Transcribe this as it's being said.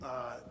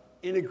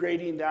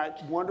integrating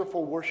that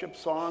wonderful worship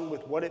song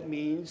with what it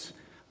means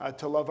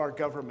to love our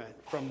government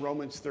from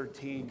Romans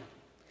 13.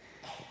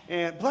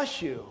 And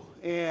bless you.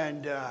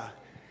 And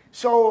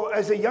so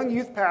as a young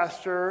youth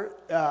pastor,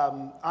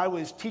 I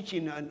was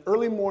teaching an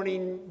early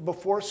morning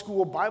before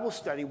school Bible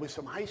study with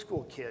some high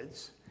school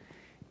kids.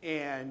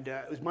 And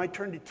it was my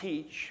turn to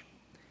teach.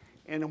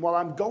 And while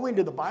I'm going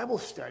to the Bible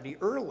study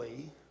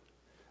early,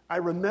 I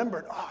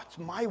remembered, it's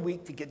my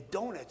week to get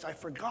donuts. I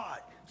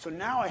forgot. So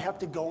now I have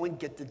to go and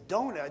get the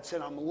donuts,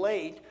 and I'm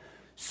late.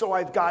 So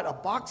I've got a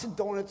box of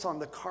donuts on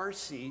the car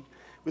seat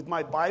with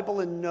my Bible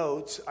and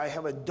notes. I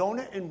have a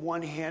donut in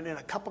one hand and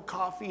a cup of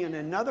coffee in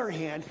another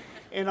hand,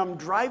 and I'm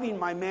driving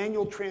my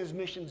manual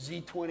transmission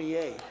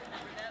Z28.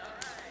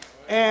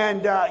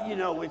 And,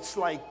 it's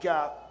like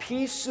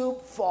pea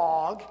soup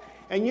fog.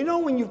 And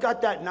when you've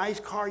got that nice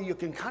car, you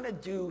can kind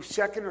of do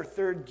second or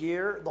third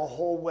gear the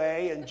whole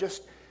way and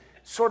just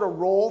sort of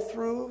roll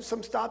through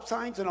some stop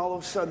signs, and all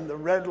of a sudden the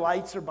red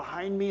lights are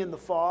behind me in the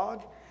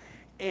fog,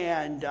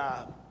 and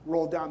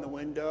roll down the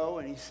window,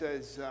 and he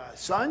says,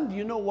 son, do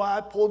you know why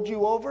I pulled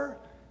you over?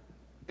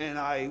 And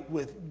I,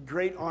 with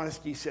great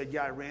honesty, said,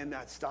 yeah, I ran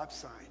that stop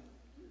sign.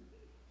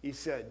 He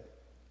said,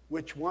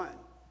 which one?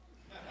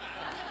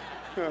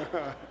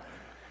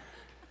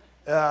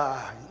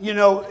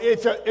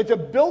 It's a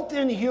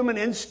built-in human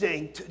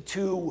instinct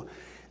to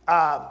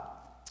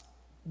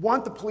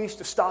want the police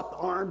to stop the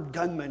armed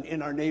gunmen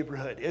in our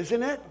neighborhood,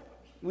 isn't it?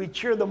 We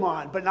cheer them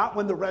on, but not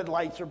when the red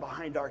lights are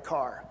behind our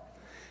car.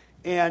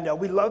 And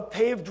we love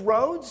paved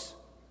roads,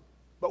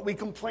 but we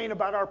complain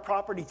about our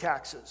property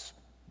taxes.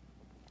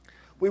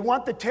 We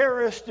want the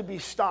terrorists to be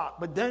stopped,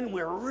 but then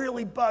we're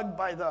really bugged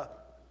by the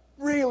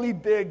really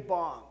big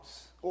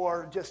bombs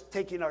or just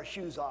taking our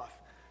shoes off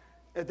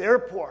at the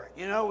airport.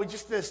 With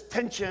just this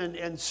tension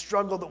and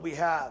struggle that we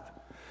have.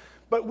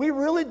 But we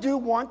really do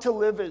want to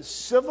live as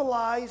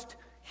civilized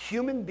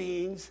human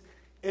beings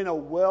in a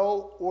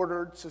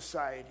well-ordered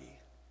society.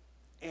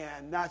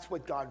 And that's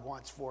what God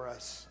wants for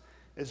us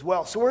as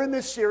well. So we're in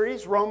this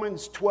series,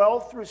 Romans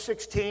 12 through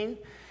 16,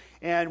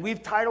 and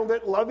we've titled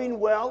it Loving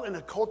Well in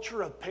a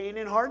Culture of Pain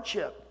and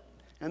Hardship.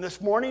 And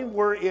this morning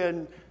we're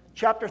in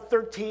chapter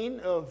 13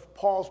 of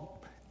Paul's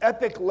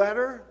epic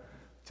letter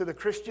to the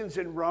Christians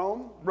in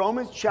Rome,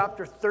 Romans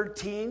chapter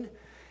 13.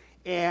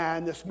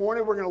 And this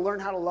morning we're going to learn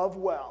how to love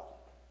well.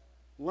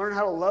 Learn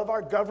how to love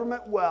our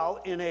government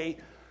well in a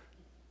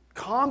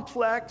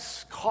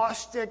complex,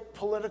 caustic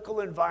political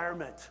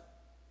environment.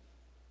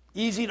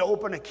 Easy to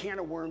open a can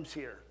of worms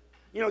here.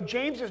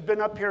 James has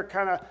been up here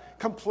kind of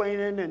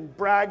complaining and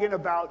bragging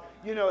about,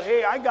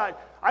 hey, I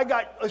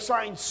got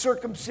assigned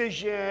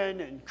circumcision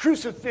and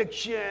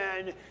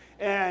crucifixion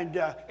and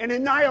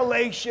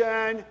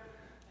annihilation.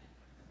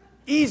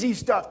 Easy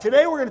stuff.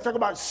 Today we're going to talk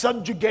about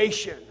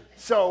subjugation.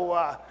 So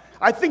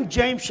I think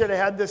James should have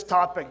had this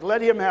topic.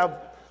 Let him have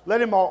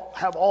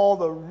all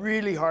the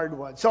really hard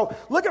ones. So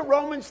look at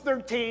Romans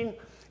 13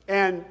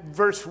 and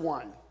verse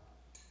 1.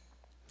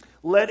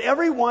 Let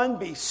everyone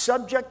be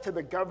subject to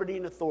the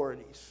governing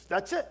authorities.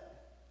 That's it.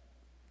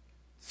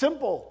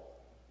 Simple.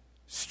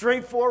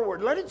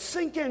 Straightforward. Let it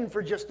sink in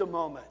for just a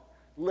moment.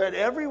 Let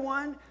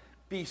everyone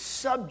be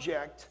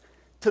subject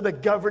to the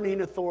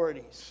governing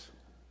authorities.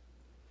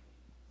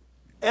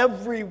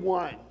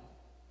 Everyone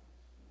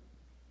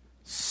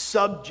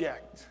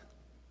subject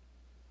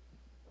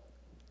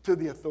to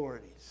the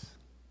authorities.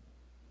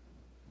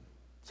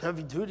 It's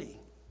heavy duty.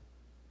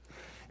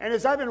 And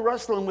as I've been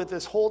wrestling with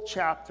this whole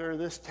chapter,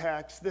 this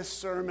text, this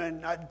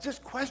sermon,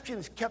 just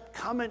questions kept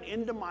coming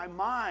into my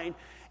mind.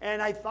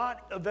 And I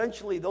thought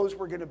eventually those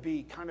were going to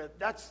be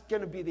that's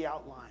going to be the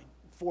outline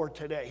for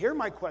today. Here are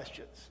my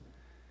questions.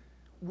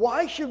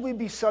 Why should we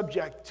be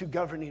subject to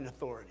governing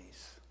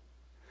authorities?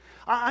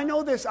 I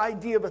know this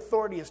idea of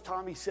authority, as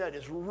Tommy said,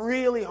 is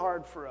really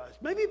hard for us.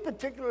 Maybe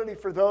particularly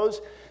for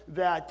those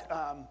that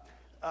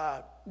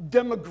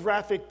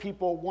demographic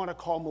people want to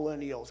call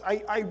millennials.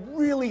 I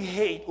really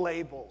hate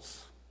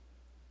labels.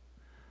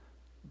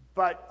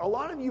 But a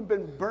lot of you have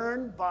been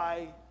burned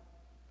by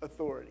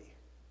authority,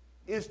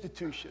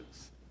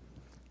 institutions.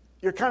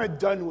 You're kind of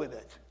done with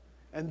it.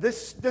 And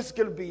this is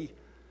going to be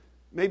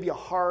maybe a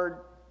hard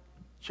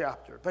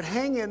chapter. But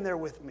hang in there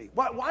with me.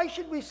 Why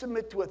should we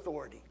submit to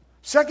authority?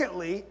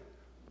 Secondly,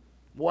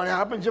 what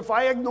happens if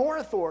I ignore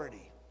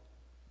authority?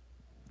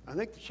 I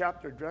think the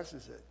chapter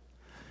addresses it.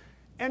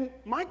 And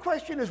my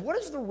question is, what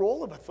is the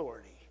role of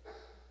authority?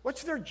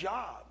 What's their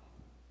job?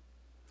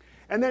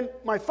 And then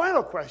my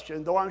final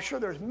question, though I'm sure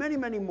there's many,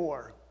 many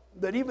more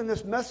that even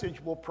this message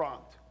will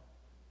prompt,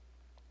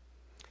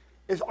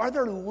 is are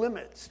there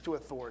limits to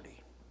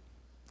authority?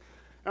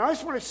 And I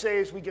just want to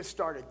say as we get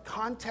started,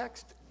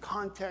 context,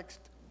 context,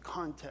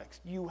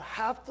 context. You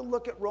have to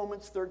look at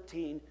Romans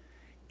 13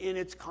 in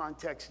its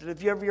context. And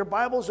if you have your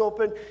Bibles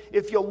open,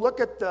 if you'll look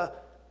at the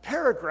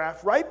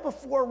paragraph right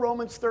before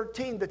Romans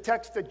 13, the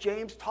text that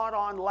James taught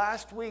on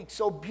last week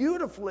so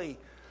beautifully,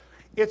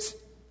 its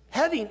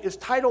heading is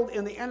titled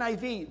in the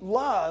NIV,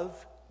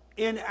 Love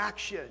in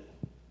Action.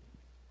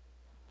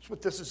 That's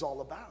what this is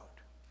all about.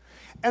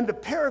 And the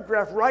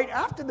paragraph right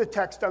after the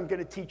text I'm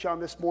going to teach on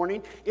this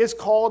morning is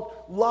called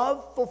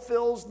Love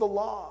Fulfills the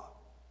Law.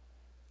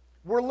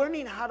 We're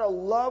learning how to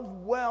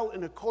love well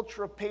in a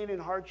culture of pain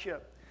and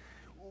hardship.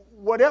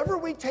 Whatever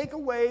we take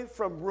away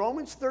from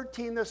Romans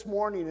 13 this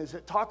morning is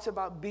it talks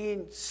about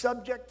being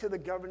subject to the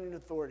governing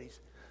authorities.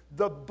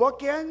 The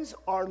bookends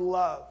are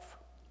love.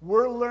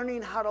 We're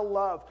learning how to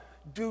love.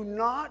 Do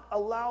not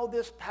allow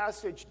this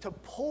passage to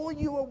pull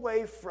you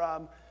away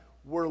from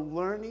we're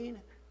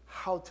learning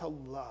how to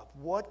love.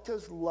 What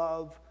does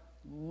love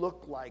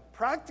look like,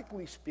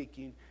 practically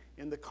speaking,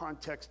 in the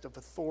context of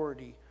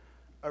authority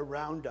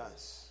around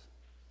us?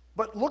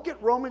 But look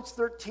at Romans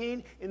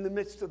 13 in the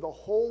midst of the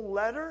whole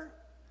letter,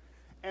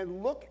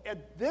 and look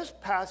at this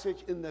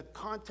passage in the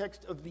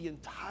context of the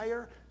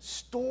entire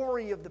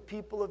story of the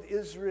people of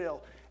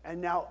Israel,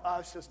 and now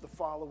us as the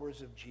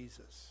followers of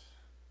Jesus.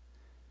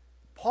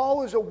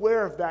 Paul is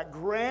aware of that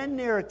grand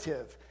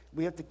narrative.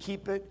 We have to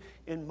keep it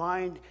in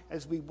mind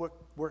as we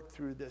work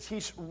through this.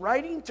 He's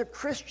writing to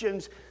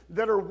Christians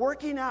that are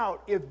working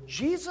out, if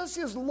Jesus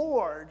is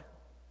Lord,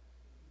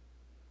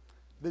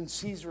 then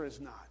Caesar is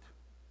not.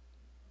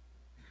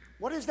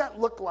 What does that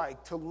look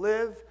like to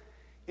live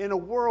in a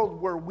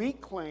world where we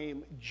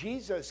claim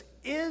Jesus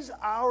is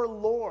our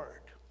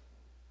Lord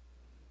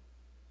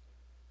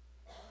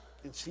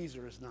and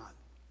Caesar is not?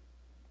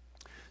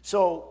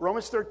 So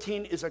Romans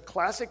 13 is a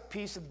classic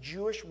piece of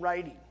Jewish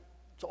writing.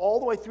 It's all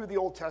the way through the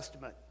Old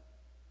Testament.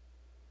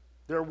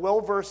 They're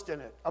well versed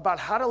in it about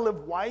how to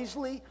live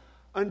wisely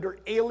under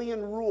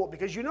alien rule.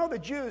 Because you know the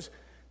Jews,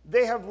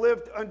 they have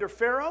lived under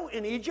Pharaoh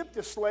in Egypt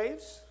as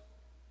slaves,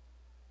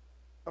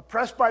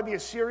 oppressed by the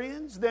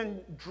Assyrians,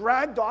 then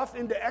dragged off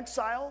into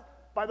exile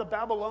by the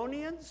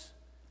Babylonians,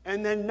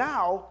 and then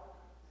now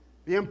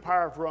the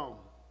Empire of Rome.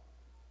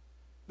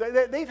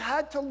 They've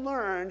had to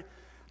learn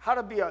how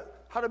to be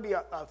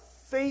a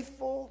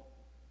faithful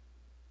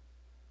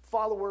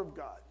follower of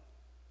God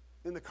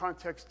in the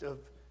context of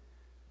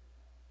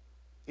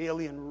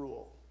alien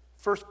rule.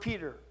 1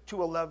 Peter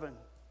 2:11,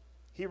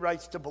 he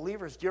writes to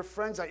believers, "Dear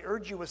friends, I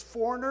urge you as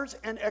foreigners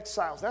and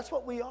exiles." That's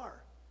what we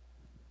are.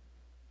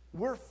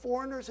 We're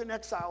foreigners and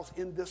exiles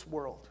in this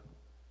world.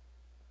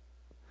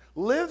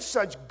 "Live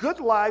such good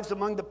lives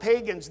among the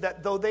pagans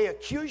that though they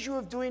accuse you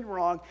of doing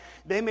wrong,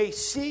 they may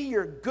see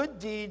your good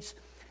deeds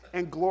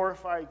and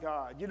glorify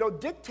God." You know,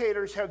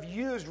 dictators have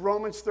used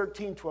Romans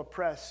 13 to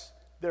oppress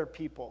their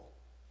people.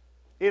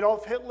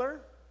 Adolf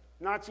Hitler,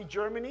 Nazi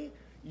Germany,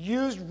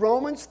 used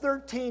Romans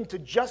 13 to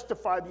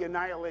justify the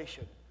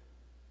annihilation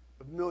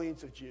of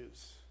millions of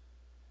Jews.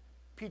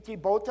 P.T.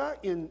 Botha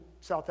in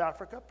South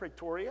Africa,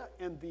 Pretoria,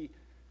 and the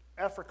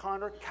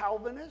Afrikaner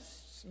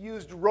Calvinists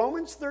used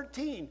Romans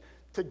 13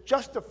 to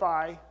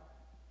justify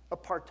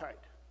apartheid.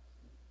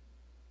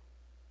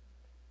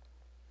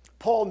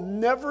 Paul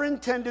never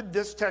intended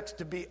this text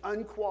to be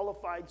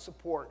unqualified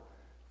support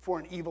for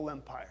an evil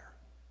empire,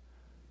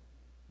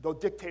 though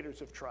dictators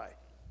have tried.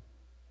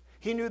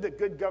 He knew that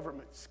good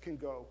governments can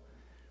go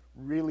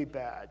really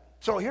bad.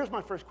 So here's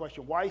my first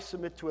question. Why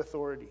submit to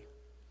authority?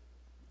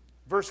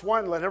 Verse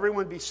 1, let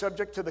everyone be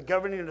subject to the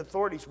governing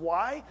authorities.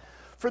 Why?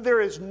 For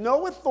there is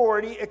no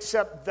authority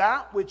except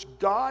that which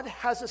God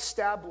has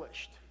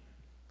established.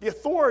 The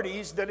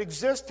authorities that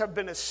exist have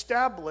been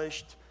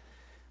established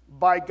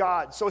by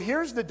God. So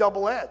here's the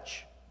double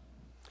edge.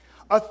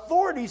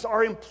 Authorities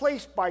are in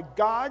place by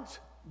God's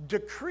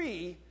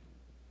decree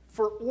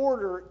for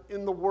order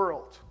in the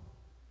world.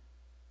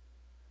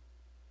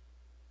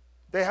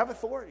 They have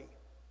authority.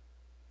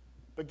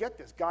 But get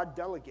this, God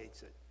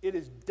delegates it. It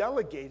is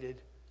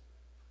delegated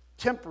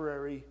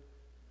temporary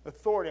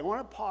authority. I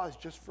want to pause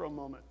just for a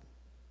moment.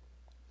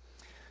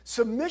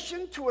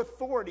 Submission to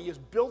authority is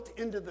built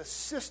into the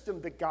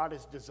system that God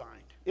has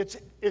designed. It's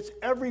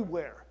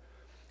everywhere.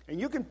 And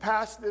you can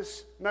pass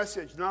this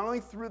message not only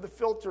through the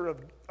filter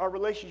of our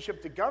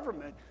relationship to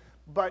government,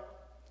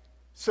 but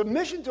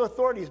submission to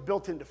authority is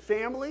built into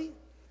family,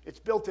 it's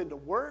built into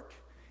work,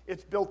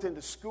 it's built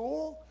into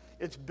school,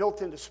 it's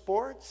built into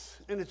sports,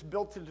 and it's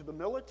built into the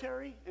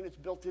military, and it's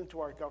built into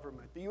our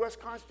government. The U.S.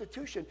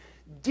 Constitution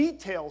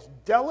details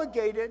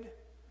delegated,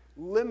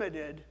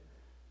 limited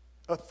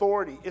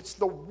authority. It's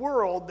the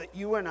world that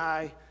you and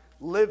I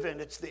live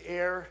in. It's the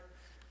air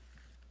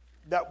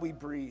that we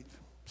breathe.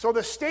 So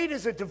the state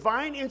is a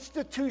divine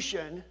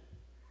institution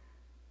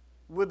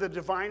with a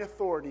divine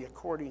authority,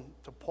 according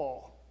to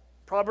Paul.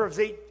 Proverbs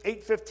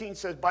 8:15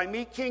 says, "By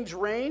me kings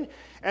reign,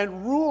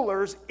 and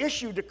rulers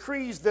issue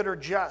decrees that are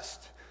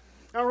just."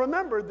 Now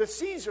remember, the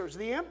Caesars,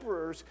 the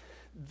emperors,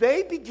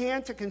 they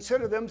began to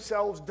consider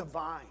themselves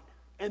divine.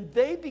 And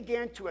they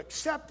began to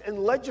accept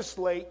and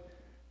legislate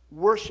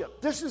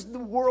worship. This is the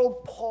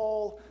world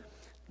Paul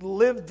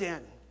lived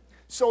in.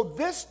 So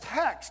this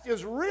text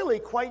is really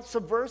quite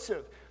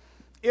subversive.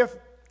 If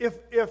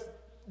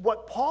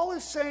what Paul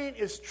is saying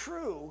is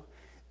true,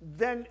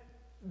 then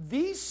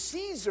these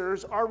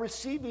Caesars are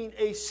receiving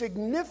a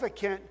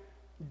significant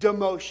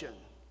demotion.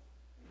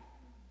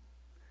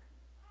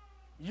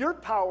 Your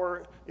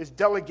power is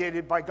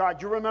delegated by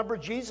God. You remember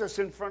Jesus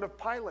in front of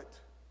Pilate.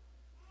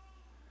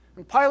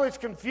 And Pilate's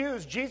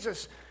confused.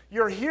 Jesus,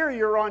 you're here,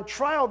 you're on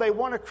trial, they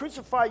want to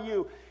crucify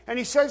you. And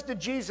he says to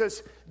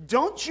Jesus,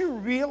 don't you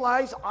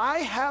realize I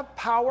have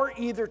power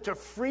either to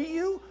free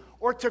you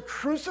or to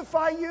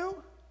crucify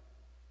you?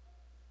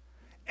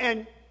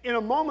 And in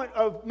a moment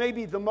of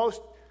maybe the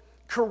most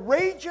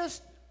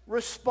courageous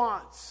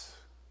response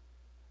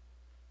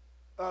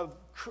of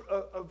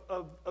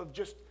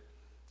just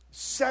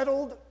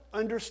settled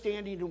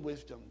understanding and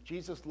wisdom,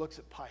 Jesus looks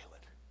at Pilate.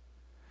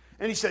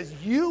 And he says,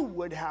 you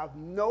would have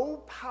no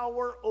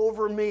power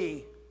over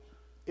me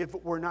if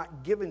it were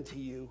not given to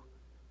you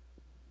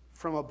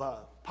from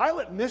above.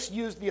 Pilate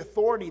misused the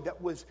authority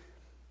that was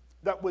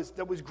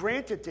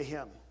granted to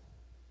him.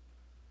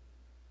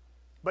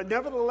 But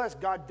nevertheless,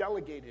 God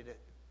delegated it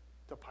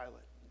to Pilate.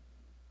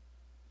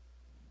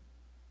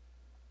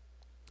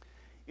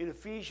 In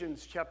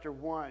Ephesians chapter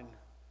 1,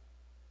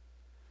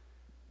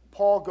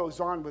 Paul goes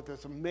on with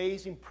this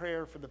amazing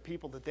prayer for the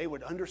people that they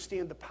would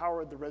understand the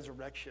power of the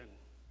resurrection.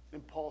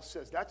 And Paul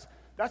says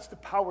that's the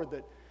power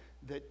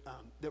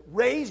that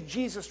raised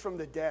Jesus from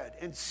the dead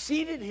and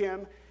seated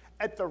him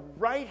at the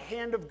right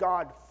hand of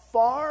God,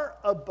 far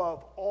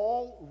above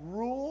all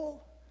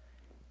rule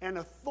and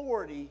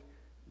authority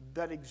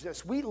that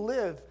exists. We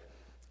live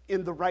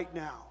in the right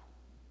now.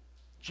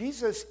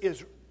 Jesus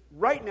is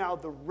right now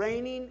the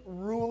reigning,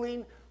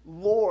 ruling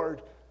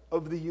Lord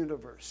of the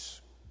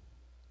universe.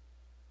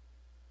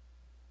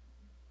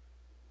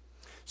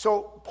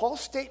 So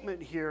Paul's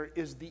statement here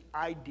is the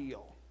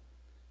ideal.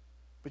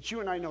 But you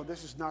and I know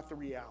this is not the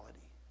reality.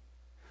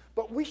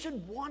 But we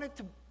should want it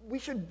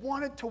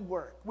to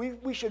work.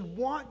 We should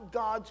want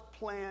God's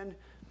plan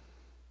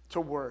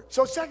to work.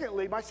 So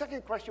secondly, my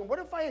second question, what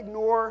if I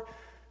ignore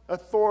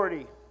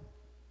authority?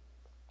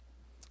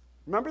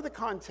 Remember the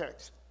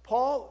context.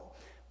 Paul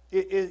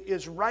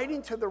is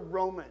writing to the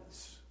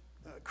Romans,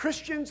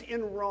 Christians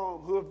in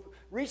Rome who have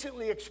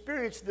recently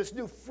experienced this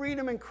new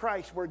freedom in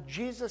Christ where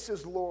Jesus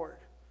is Lord.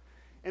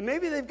 And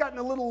maybe they've gotten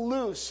a little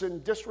loose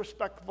and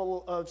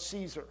disrespectful of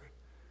Caesar.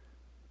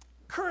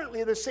 Currently,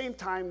 at the same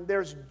time,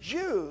 there's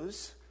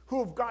Jews who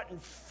have gotten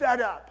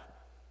fed up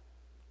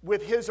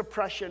with his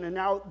oppression, and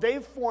now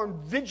they've formed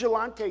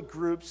vigilante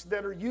groups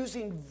that are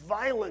using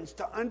violence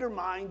to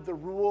undermine the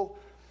rule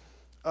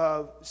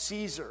of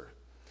Caesar.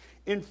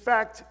 In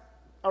fact,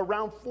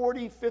 around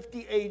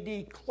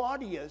 40-50 AD,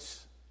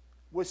 Claudius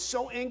was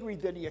so angry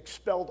that he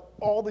expelled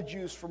all the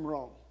Jews from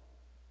Rome.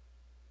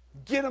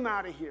 Get them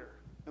out of here.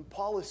 And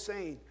Paul is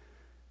saying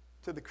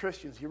to the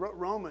Christians, he wrote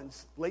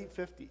Romans, late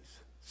 50s,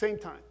 same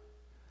time.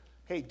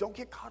 Hey, don't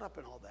get caught up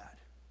in all that.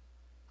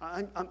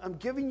 I'm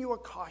giving you a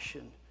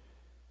caution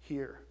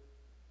here.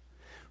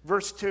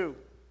 Verse 2.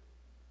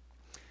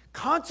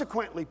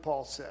 Consequently,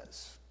 Paul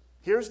says,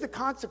 here's the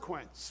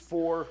consequence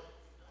for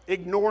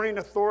ignoring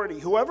authority.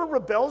 Whoever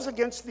rebels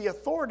against the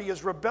authority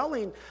is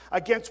rebelling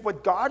against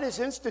what God has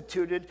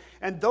instituted,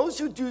 and those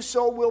who do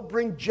so will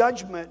bring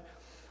judgment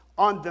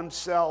on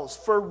themselves.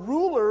 For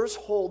rulers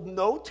hold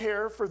no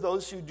terror for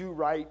those who do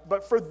right,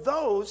 but for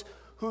those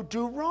who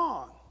do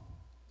wrong.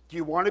 Do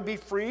you want to be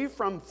free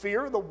from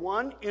fear of the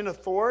one in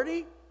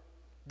authority?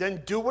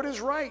 Then do what is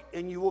right,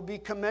 and you will be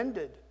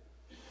commended.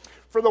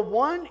 For the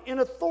one in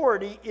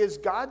authority is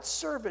God's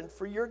servant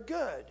for your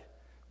good.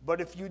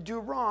 But if you do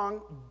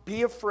wrong,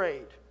 be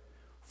afraid.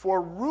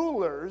 For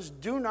rulers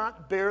do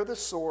not bear the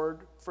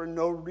sword for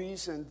no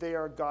reason. They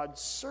are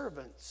God's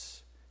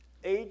servants,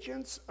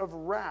 agents of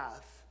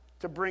wrath,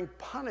 to bring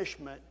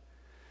punishment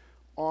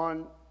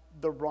on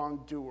the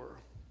wrongdoer.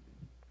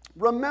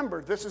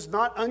 Remember, this is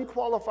not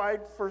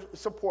unqualified for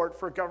support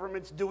for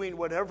governments doing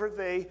whatever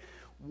they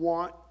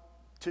want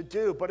to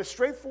do. But a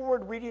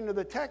straightforward reading of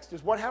the text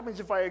is what happens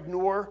if I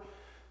ignore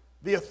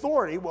the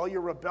authority? Well, you're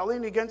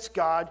rebelling against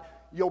God.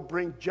 You'll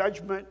bring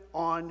judgment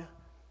on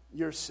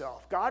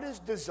yourself. God has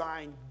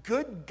designed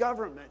good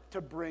government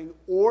to bring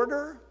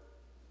order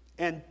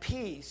and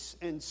peace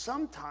and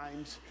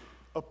sometimes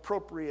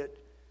appropriate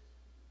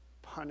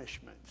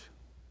punishment.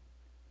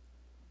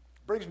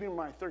 Brings me to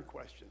my third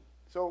question.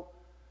 So,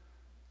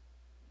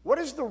 what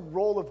is the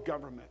role of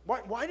government?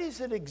 Why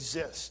does it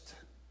exist?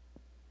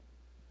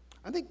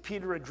 I think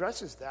Peter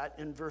addresses that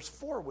in verse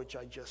 4, which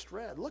I just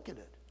read. Look at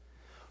it.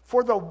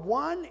 For the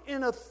one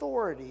in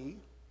authority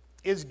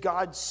is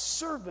God's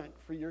servant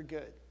for your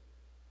good.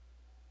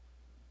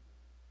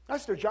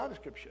 That's their job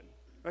description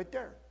right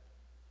there.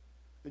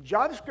 The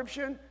job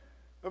description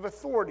of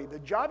authority, the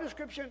job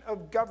description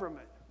of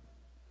government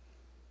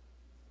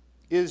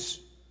is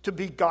to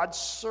be God's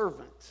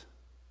servant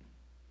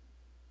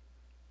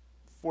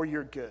for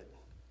your good.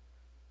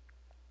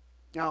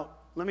 Now,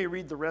 let me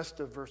read the rest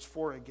of verse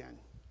 4 again.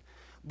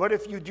 But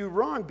if you do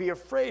wrong, be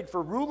afraid,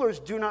 for rulers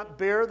do not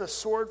bear the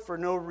sword for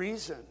no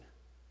reason.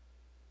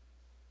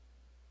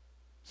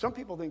 Some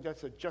people think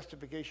that's a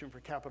justification for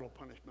capital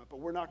punishment, but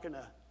we're not going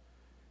to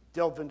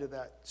delve into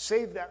that.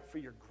 Save that for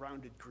your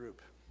grounded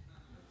group.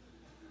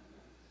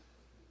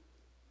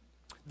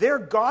 They're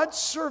God's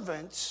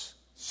servants.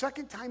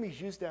 Second time he's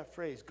used that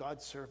phrase,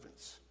 God's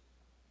servants.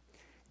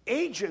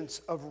 Agents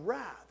of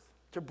wrath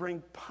to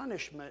bring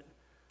punishment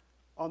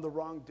on the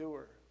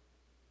wrongdoer.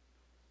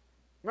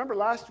 Remember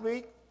last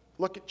week,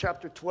 look at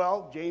chapter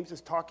 12. James is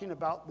talking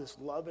about this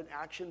love in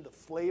action, the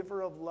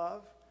flavor of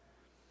love.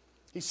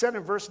 He said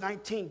in verse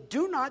 19,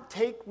 do not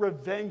take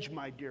revenge,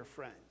 my dear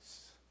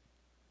friends.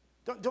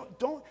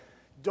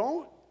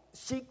 Don't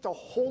seek to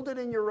hold it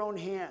in your own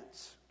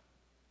hands,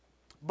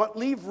 but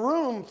leave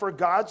room for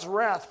God's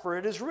wrath, for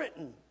it is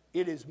written,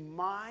 it is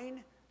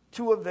mine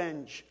to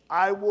avenge.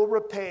 I will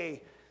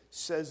repay,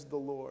 says the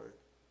Lord.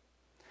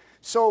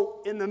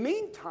 So in the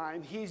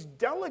meantime, he's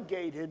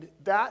delegated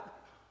that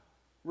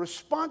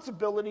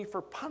responsibility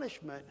for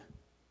punishment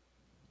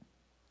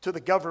to the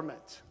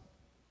government.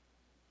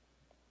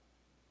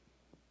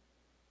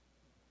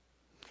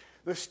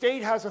 The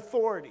state has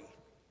authority.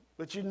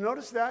 But you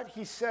notice that?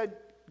 He said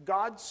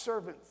God's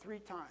servant 3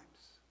 times.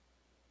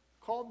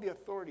 Called the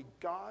authority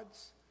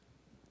God's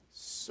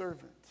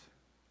servant.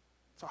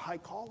 It's a high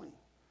calling.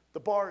 The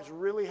bar is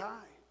really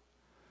high.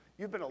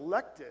 You've been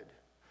elected.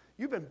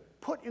 You've been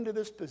put into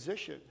this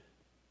position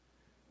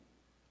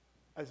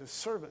as a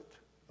servant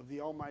of the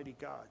Almighty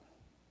God.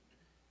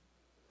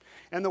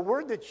 And the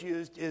word that's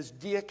used is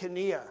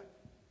diakonia.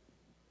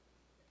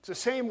 It's the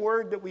same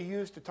word that we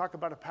use to talk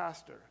about a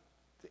pastor.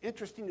 It's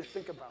interesting to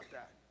think about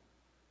that.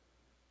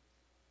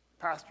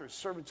 Pastors,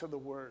 servants of the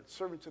word,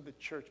 servants of the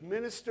church,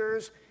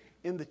 ministers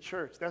in the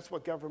church. That's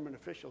what government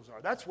officials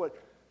are. That's what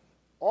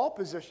all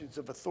positions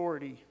of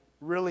authority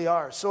really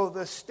are. So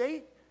the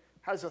state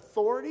has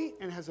authority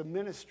and has a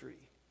ministry,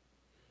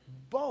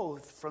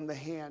 both from the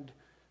hand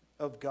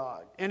of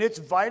God. And it's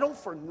vital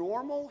for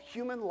normal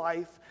human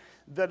life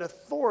that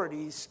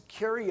authorities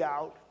carry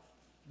out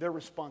their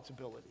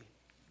responsibility.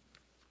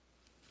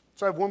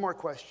 So I have one more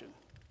question.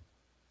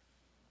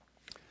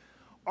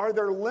 Are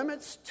there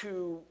limits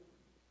to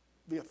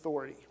the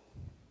authority?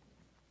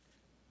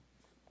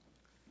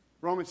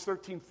 Romans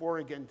 13:4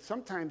 again.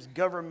 Sometimes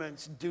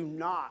governments do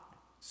not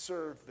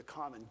serve the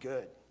common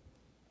good.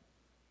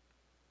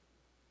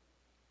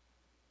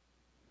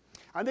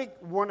 I think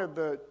one of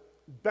the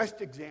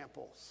best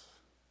examples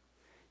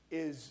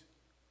is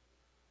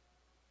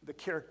the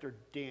character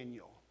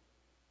Daniel.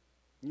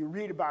 You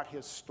read about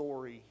his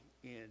story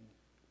in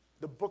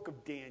the book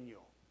of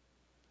Daniel.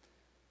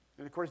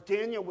 And of course,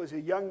 Daniel was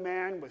a young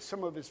man with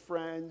some of his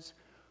friends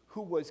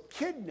who was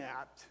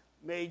kidnapped,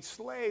 made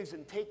slaves,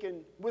 and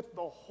taken with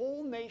the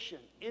whole nation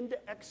into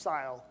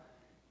exile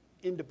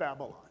into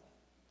Babylon.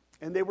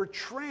 And they were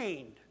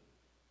trained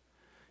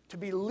to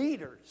be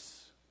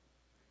leaders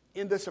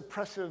in this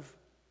oppressive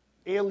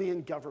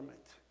alien government.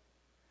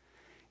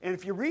 And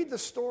if you read the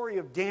story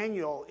of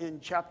Daniel in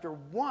chapter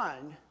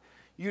 1,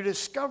 you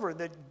discover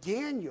that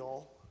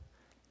Daniel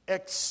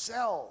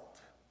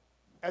excelled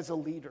as a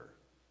leader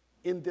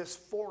in this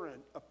foreign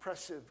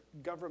oppressive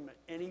government.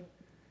 And he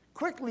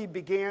quickly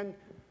began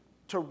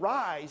to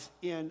rise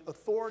in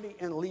authority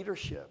and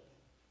leadership.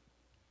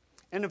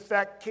 And in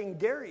fact, King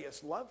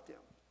Darius loved him,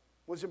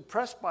 was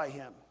impressed by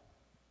him.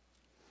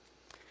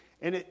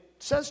 And it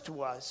says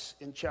to us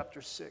in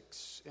chapter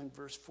 6 and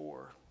verse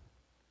 3.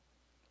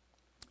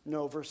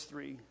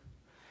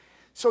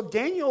 So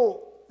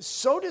Daniel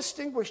so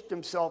distinguished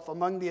himself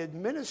among the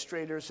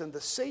administrators and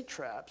the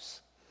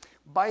satraps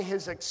by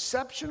his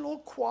exceptional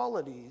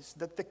qualities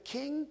that the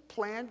king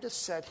planned to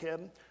set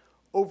him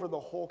over the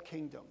whole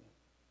kingdom.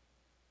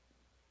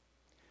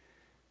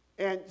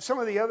 And some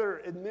of the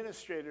other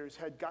administrators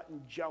had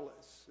gotten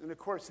jealous. And of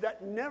course,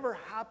 that never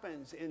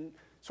happens in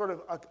sort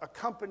of a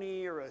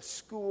company or a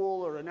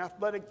school or an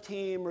athletic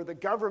team or the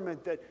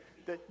government, that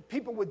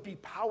people would be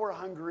power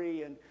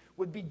hungry and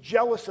would be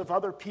jealous of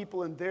other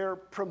people and their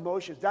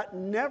promotions. That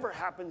never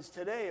happens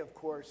today, of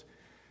course.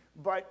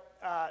 But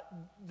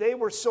they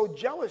were so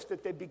jealous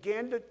that they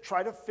began to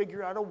try to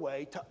figure out a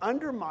way to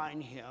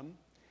undermine him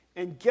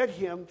and get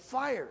him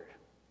fired.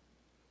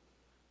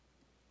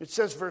 It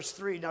says, verse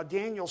 3, now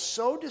Daniel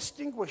so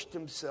distinguished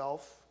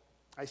himself,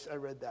 I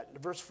read that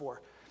in verse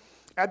 4.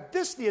 At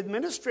this, the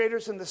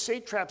administrators and the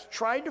satraps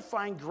tried to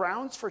find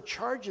grounds for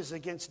charges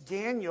against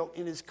Daniel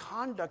in his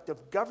conduct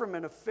of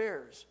government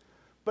affairs,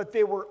 but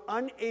they were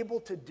unable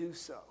to do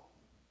so.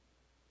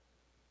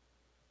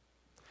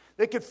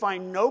 They could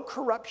find no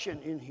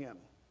corruption in him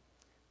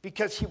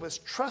because he was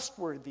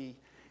trustworthy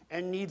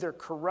and neither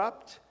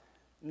corrupt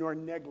nor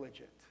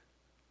negligent.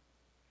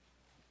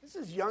 This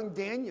is young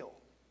Daniel,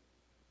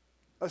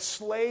 a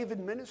slave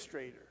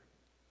administrator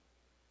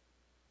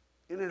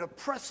in an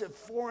oppressive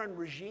foreign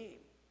regime,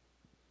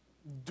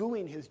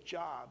 doing his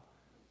job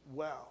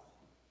well.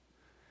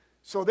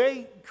 So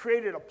they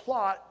created a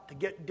plot to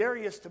get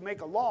Darius to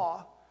make a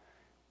law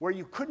where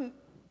you couldn't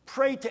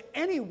pray to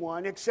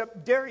anyone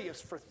except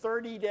Darius for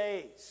 30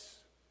 days.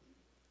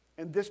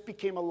 And this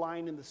became a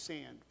line in the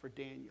sand for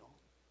Daniel.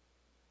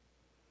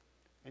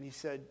 And he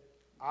said,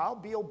 I'll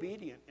be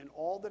obedient in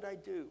all that I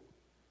do,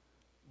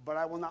 but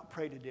I will not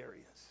pray to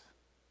Darius.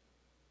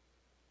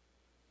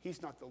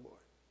 He's not the Lord.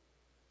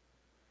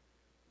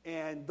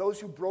 And those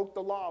who broke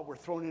the law were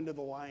thrown into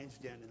the lion's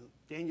den, and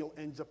Daniel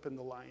ends up in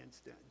the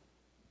lion's den.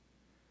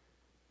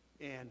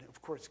 And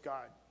of course,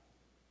 God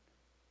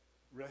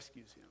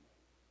rescues him.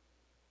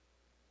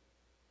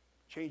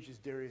 changes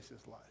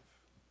Darius's life.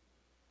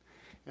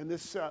 And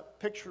this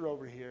picture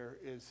over here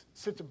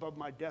sits above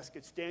my desk.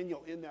 It's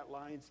Daniel in that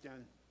lion's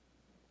den.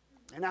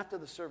 And after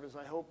the service,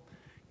 I hope,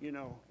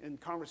 in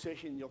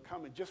conversation, you'll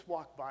come and just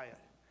walk by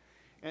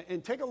it.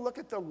 And take a look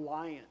at the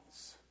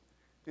lions.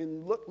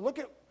 And look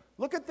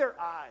at their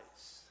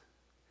eyes.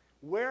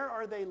 Where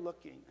are they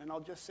looking? And I'll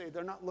just say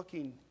they're not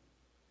looking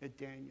at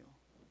Daniel.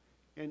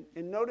 And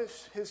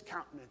notice his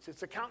countenance.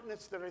 It's a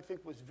countenance that I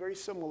think was very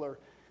similar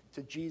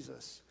to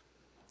Jesus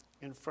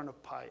in front of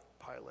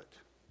Pilate.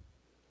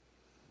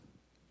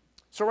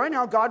 So right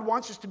now, God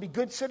wants us to be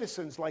good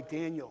citizens like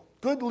Daniel,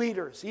 good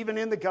leaders, even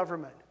in the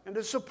government, and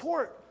to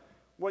support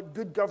what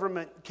good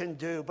government can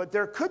do. But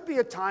there could be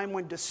a time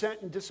when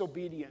dissent and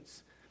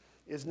disobedience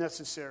is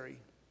necessary.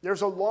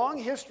 There's a long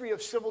history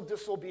of civil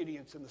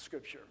disobedience in the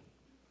Scripture.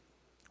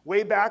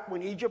 Way back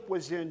when Egypt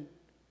was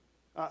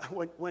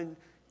when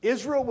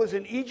Israel was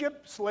in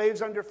Egypt,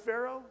 slaves under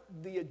Pharaoh,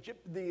 the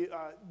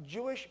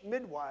Jewish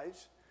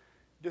midwives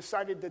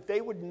decided that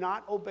they would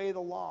not obey the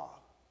law,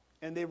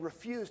 and they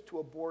refused to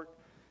abort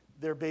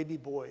their baby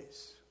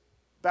boys.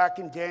 Back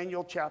in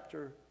Daniel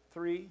chapter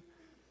 3,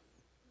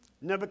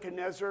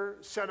 Nebuchadnezzar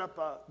set up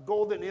a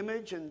golden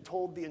image and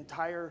told the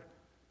entire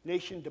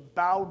nation to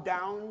bow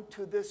down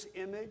to this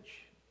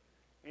image.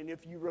 And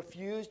if you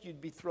refused,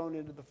 you'd be thrown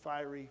into the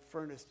fiery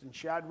furnace. And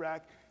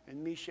Shadrach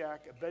and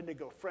Meshach,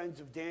 Abednego, friends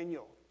of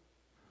Daniel,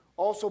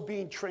 also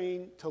being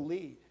trained to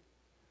lead,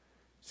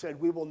 said,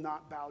 "We will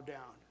not bow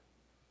down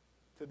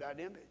to that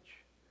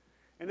image."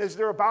 And as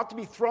they're about to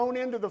be thrown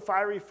into the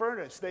fiery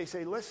furnace, they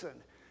say,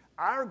 "Listen,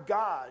 our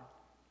God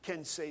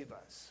can save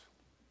us.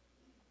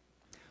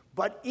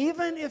 But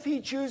even if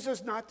he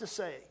chooses not to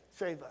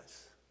save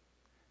us,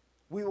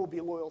 we will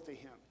be loyal to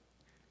him,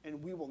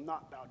 and we will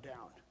not bow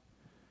down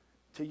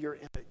to your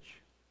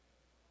image."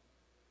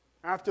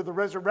 After the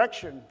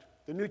resurrection,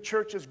 the new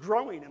church is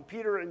growing, and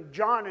Peter and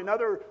John and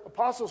other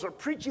apostles are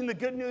preaching the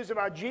good news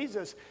about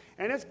Jesus,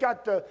 and it's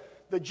got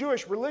the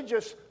Jewish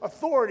religious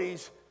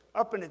authorities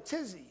up in a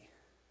tizzy.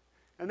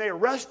 And they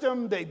arrest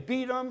them, they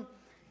beat them,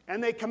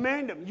 and they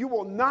command them, "You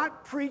will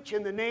not preach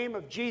in the name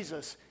of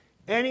Jesus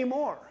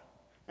anymore."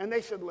 And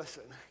they said,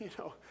 "Listen,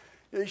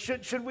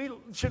 should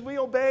we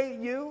obey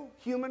you,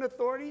 human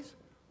authorities,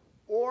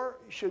 or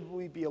should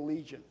we be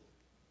allegiant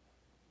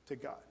to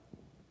God?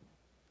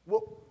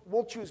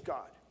 We'll choose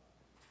God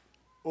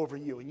over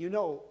you." And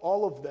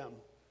all of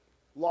them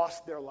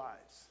lost their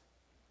lives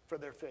for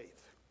their faith.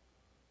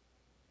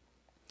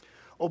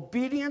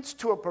 Obedience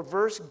to a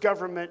perverse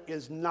government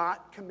is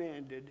not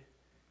commanded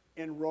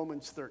in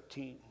Romans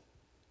 13.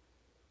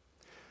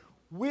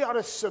 We ought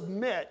to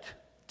submit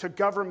to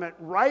government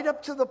right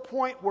up to the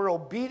point where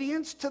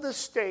obedience to the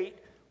state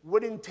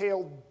would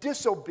entail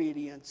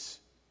disobedience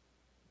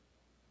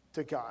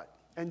to God.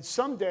 And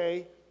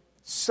someday,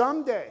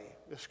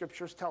 the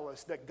scriptures tell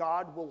us that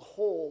God will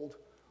hold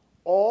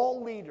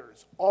all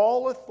leaders,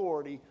 all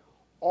authority,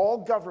 all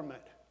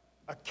government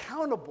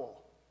accountable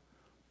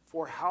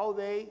for how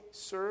they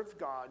served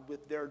God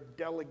with their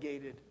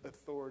delegated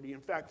authority. In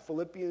fact,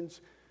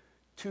 Philippians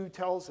 2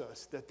 tells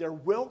us that there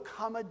will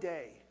come a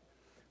day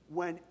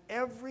when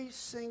every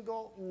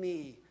single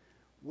knee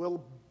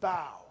will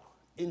bow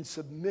in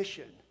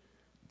submission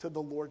to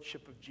the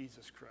lordship of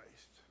Jesus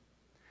Christ.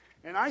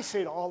 And I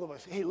say to all of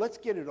us, hey, let's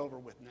get it over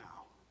with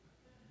now.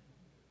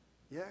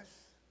 Yes?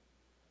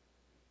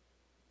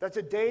 That's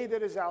a day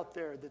that is out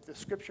there that the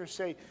scriptures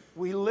say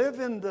we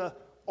live in the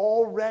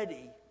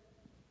already,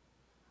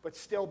 but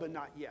still the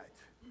not yet.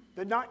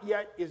 The not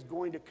yet is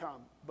going to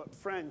come. But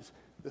friends,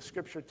 the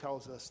scripture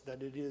tells us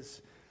that it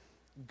is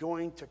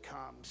going to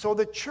come. So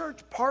the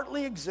church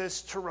partly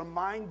exists to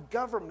remind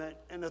government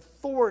and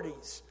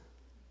authorities,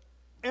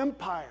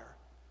 empire,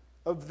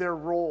 of their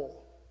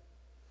role.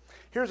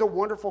 Here's a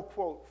wonderful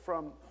quote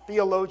from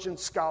theologian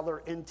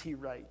scholar N.T.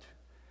 Wright.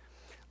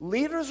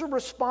 "Leaders are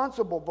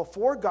responsible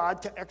before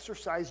God to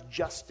exercise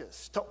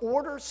justice, to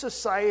order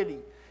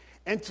society,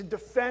 and to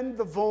defend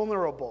the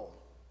vulnerable.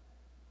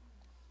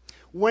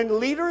 When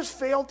leaders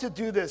fail to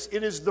do this,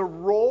 it is the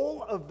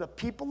role of the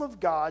people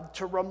of God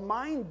to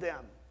remind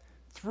them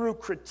through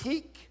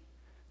critique,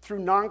 through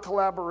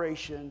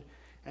non-collaboration,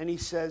 and he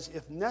says,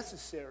 if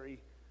necessary,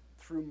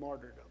 through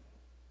martyrdom."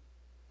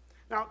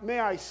 Now, may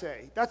I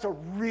say, that's a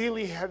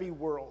really heavy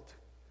world.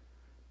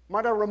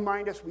 Might I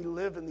remind us we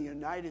live in the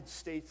United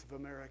States of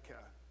America,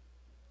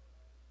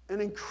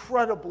 an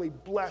incredibly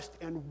blessed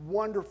and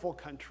wonderful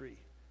country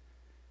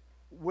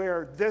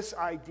where this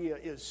idea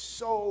is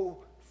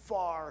so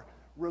far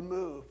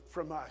removed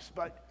from us.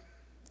 But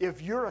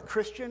if you're a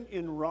Christian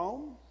in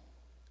Rome,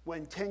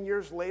 when 10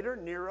 years later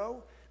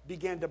Nero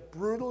began to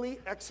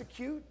brutally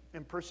execute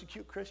and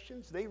persecute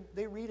Christians, they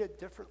read it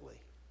differently.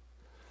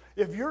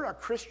 If you're a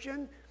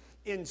Christian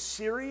in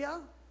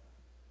Syria,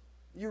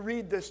 you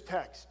read this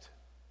text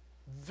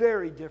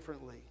very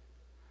differently.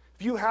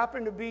 If you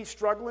happen to be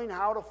struggling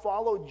how to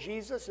follow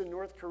Jesus in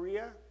North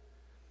Korea,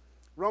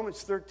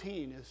 Romans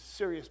 13 is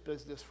serious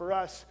business. For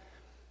us,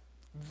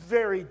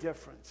 very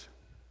different.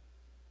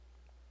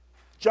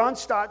 John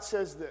Stott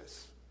says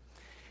this: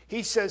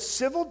 He says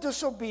civil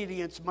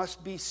disobedience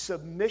must be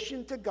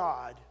submission to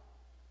God,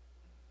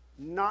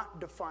 not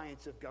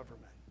defiance of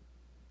government.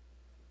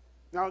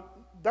 Now,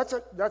 that's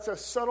a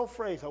subtle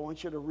phrase I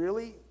want you to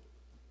really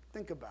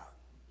think about.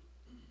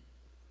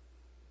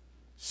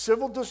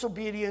 Civil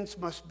disobedience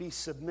must be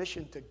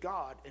submission to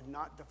God and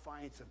not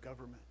defiance of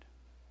government.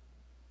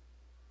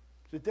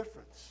 The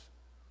difference.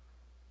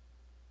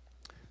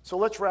 So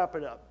let's wrap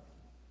it up.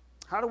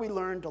 How do we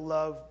learn to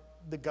love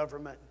the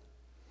government?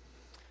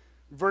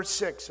 Verse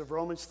 6 of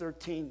Romans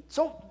 13.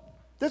 So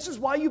this is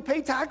why you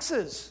pay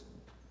taxes.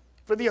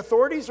 For the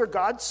authorities are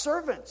God's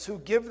servants who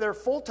give their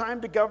full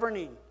time to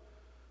governing.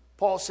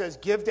 Paul says,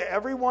 give to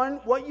everyone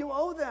what you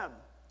owe them.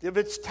 If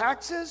it's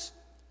taxes,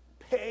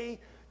 pay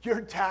your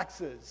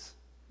taxes.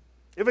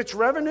 If it's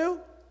revenue,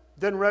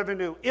 then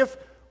revenue. If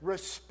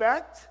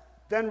respect,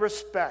 then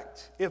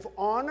respect. If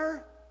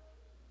honor,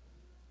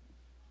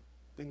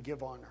 then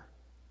give honor.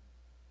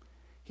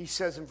 He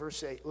says in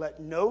verse 8, let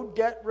no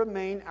debt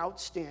remain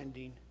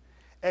outstanding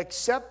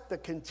except the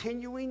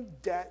continuing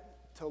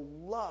debt to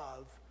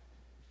love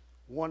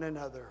one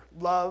another.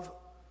 Love,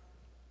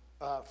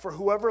 for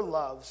whoever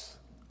loves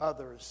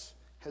others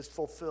has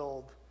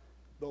fulfilled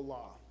the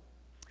law.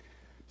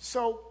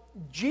 So,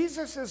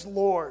 Jesus is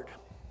Lord.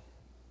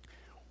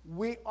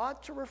 We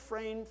ought to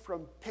refrain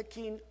from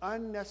picking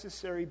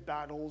unnecessary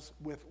battles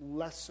with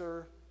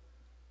lesser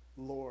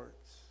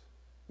lords.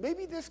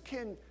 Maybe this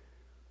can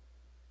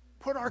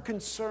put our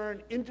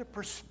concern into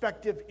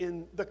perspective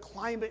in the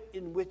climate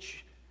in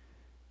which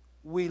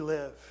we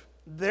live.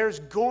 There's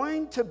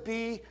going to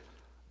be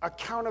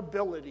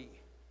accountability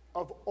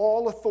of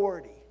all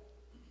authority.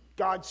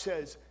 God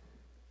says,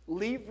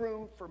 leave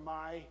room for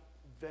my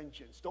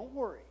vengeance. Don't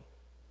worry.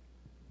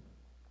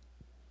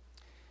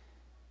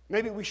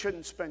 Maybe we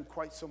shouldn't spend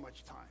quite so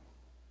much time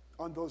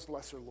on those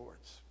lesser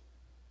lords.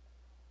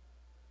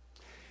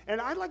 And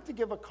I'd like to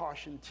give a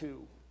caution,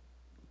 too,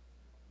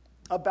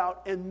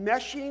 about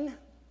enmeshing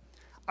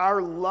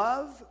our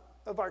love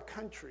of our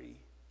country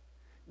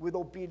with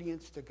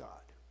obedience to God.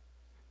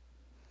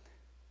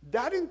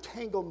 That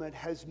entanglement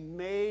has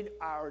made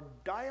our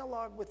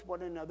dialogue with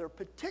one another,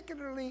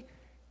 particularly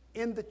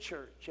in the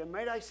church, and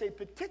might I say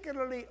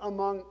particularly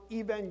among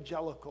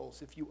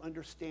evangelicals, if you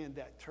understand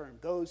that term,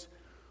 those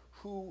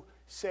who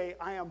say,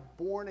 I am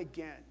born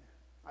again.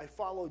 I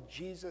follow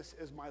Jesus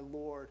as my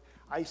Lord.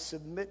 I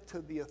submit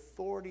to the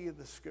authority of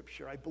the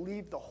Scripture. I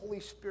believe the Holy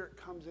Spirit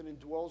comes in and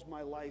dwells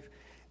my life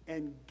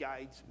and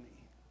guides me.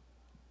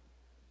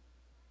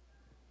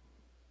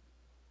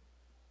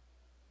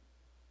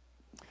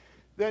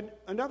 Then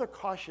another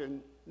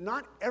caution,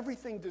 not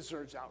everything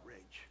deserves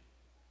outrage.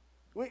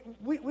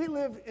 We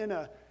live in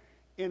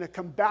a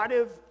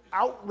combative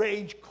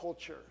outrage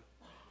culture.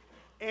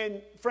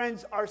 And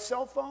friends, our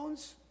cell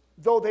phones,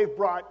 though they've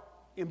brought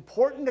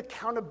important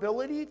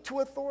accountability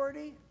to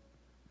authority,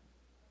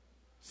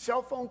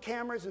 cell phone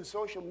cameras and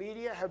social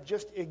media have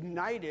just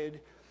ignited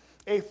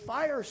a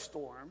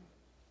firestorm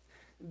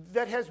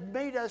that has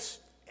made us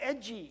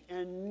edgy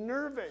and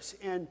nervous,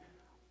 and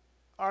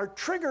our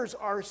triggers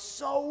are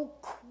so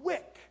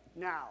quick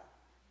now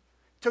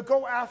to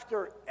go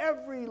after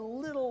every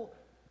little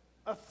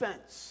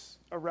offense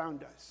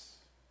around us.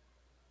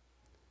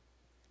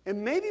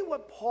 And maybe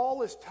what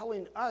Paul is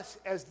telling us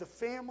as the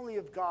family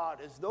of God,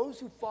 as those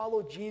who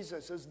follow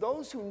Jesus, as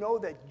those who know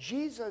that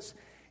Jesus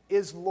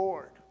is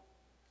Lord,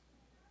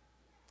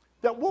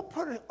 that we'll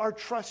put our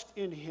trust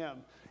in him,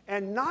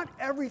 and not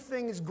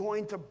everything is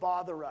going to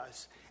bother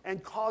us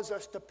and cause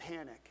us to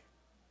panic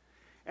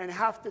and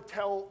have to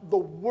tell the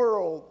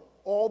world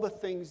all the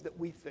things that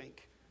we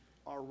think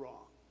are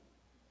wrong.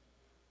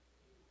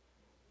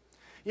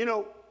 You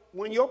know,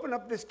 when you open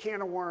up this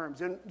can of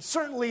worms, and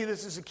certainly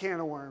this is a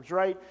can of worms,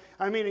 right?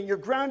 I mean, in your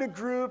grounded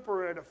group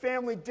or at a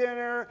family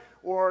dinner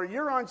or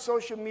you're on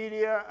social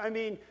media, I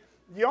mean,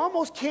 you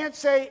almost can't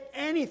say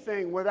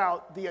anything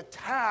without the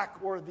attack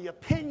or the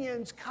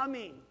opinions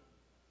coming.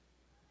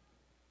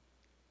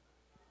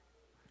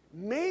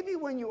 Maybe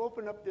when you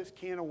open up this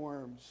can of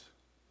worms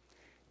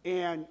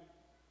and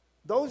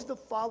those that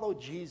follow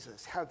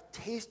Jesus have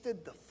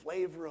tasted the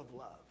flavor of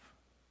love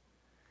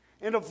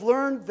and have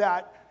learned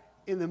that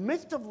in the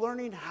midst of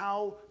learning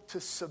how to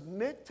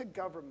submit to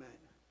government,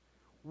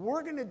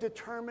 we're going to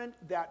determine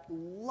that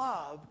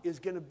love is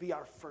going to be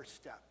our first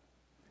step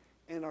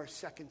and our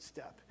second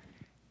step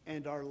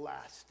and our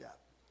last step.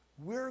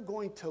 We're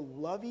going to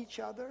love each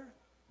other,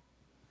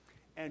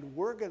 and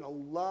we're going to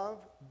love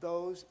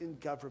those in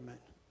government,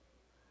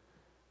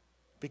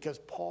 because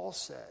Paul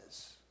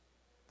says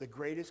the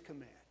greatest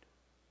command,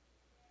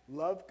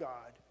 love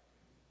God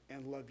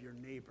and love your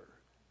neighbor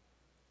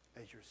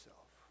as yourself.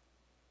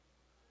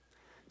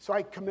 So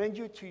I commend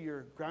you to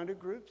your grounded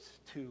groups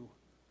to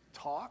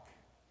talk,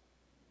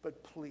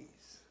 but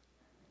please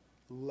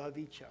love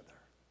each other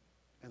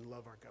and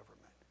love our government.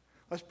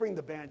 Let's bring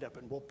the band up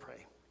and we'll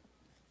pray.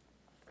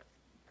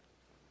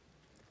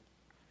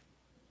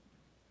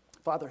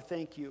 Father,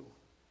 thank you.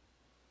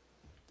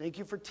 Thank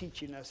you for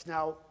teaching us.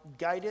 Now,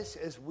 guide us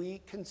as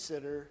we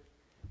consider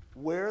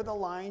where the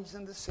lines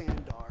in the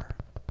sand are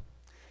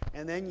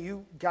And then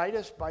you guide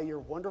us by your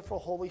wonderful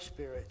Holy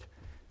Spirit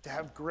to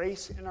have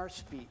grace in our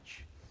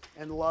speech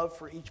and love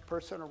for each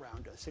person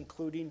around us,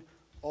 including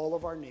all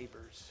of our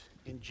neighbors.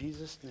 In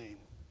Jesus' name,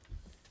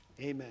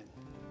 amen.